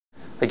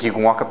like you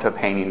can walk up to a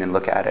painting and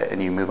look at it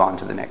and you move on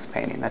to the next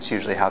painting. That's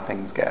usually how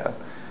things go.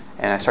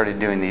 And I started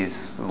doing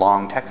these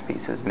long text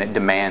pieces, and it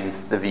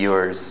demands the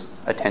viewer's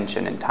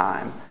attention and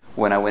time.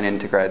 When I went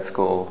into grad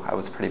school, I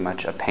was pretty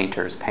much a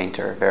painter's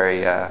painter,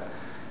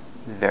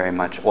 very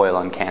much oil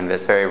on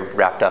canvas, very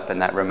wrapped up in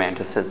that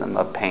romanticism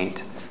of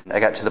paint. I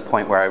got to the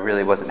point where I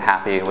really wasn't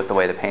happy with the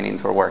way the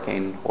paintings were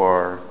working,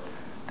 or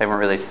they weren't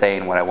really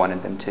saying what I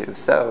wanted them to.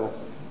 So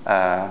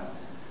I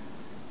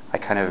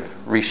kind of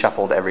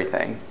reshuffled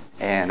everything,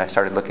 and I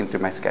started looking through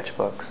my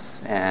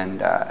sketchbooks.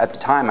 And at the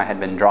time, I had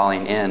been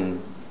drawing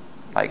in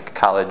like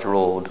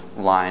college-ruled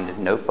lined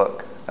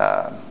notebooks,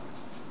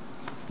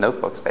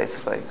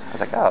 basically. I was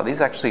like, oh,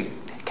 these actually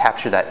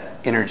capture that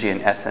energy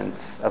and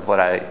essence of what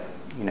I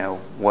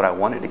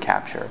wanted to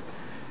capture.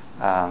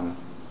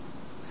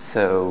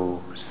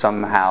 So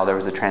somehow there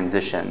was a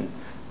transition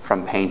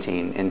from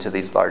painting into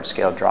these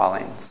large-scale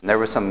drawings. There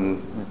were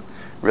some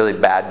really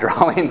bad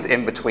drawings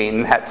in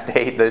between that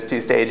those two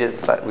stages,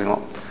 but we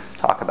won't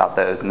talk about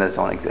those, and those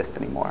don't exist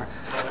anymore.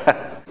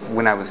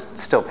 When I was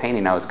still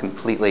painting, I was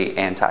completely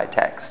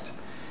anti-text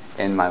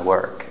in my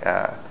work.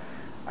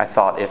 I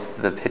thought if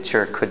the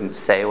picture couldn't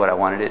say what I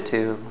wanted it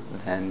to,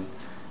 then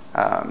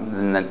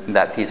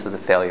that piece was a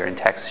failure, and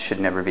text should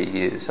never be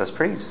used. So I was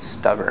pretty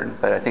stubborn,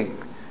 but I think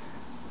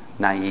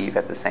naive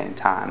at the same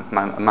time.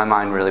 My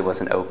mind really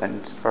wasn't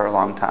opened for a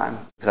long time,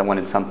 because I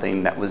wanted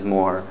something that was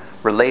more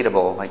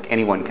relatable, like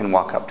anyone can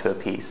walk up to a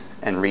piece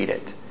and read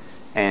it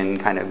and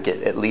kind of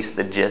get at least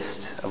the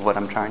gist of what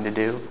I'm trying to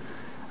do.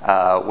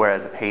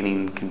 Whereas a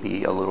painting can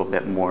be a little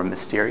bit more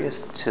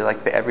mysterious to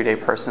like the everyday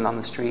person on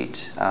the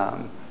street.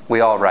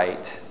 We all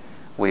write,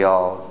 we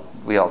all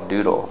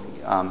doodle,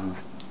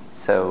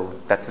 so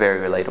that's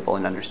very relatable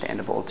and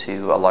understandable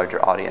to a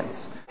larger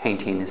audience.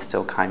 Painting is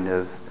still kind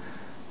of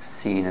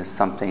seen as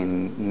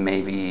something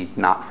maybe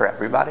not for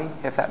everybody,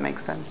 if that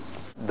makes sense.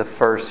 The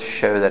first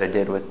show that I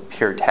did with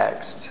pure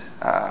text,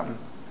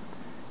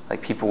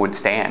 like people would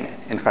stand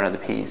in front of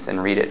the piece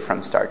and read it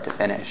from start to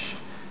finish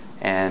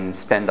and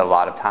spend a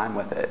lot of time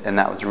with it, and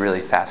that was really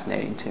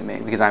fascinating to me,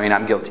 because I mean,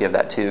 I'm guilty of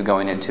that too,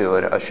 going into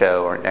a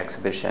show or an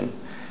exhibition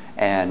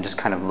and just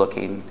kind of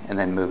looking and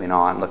then moving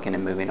on, looking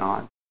and moving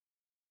on.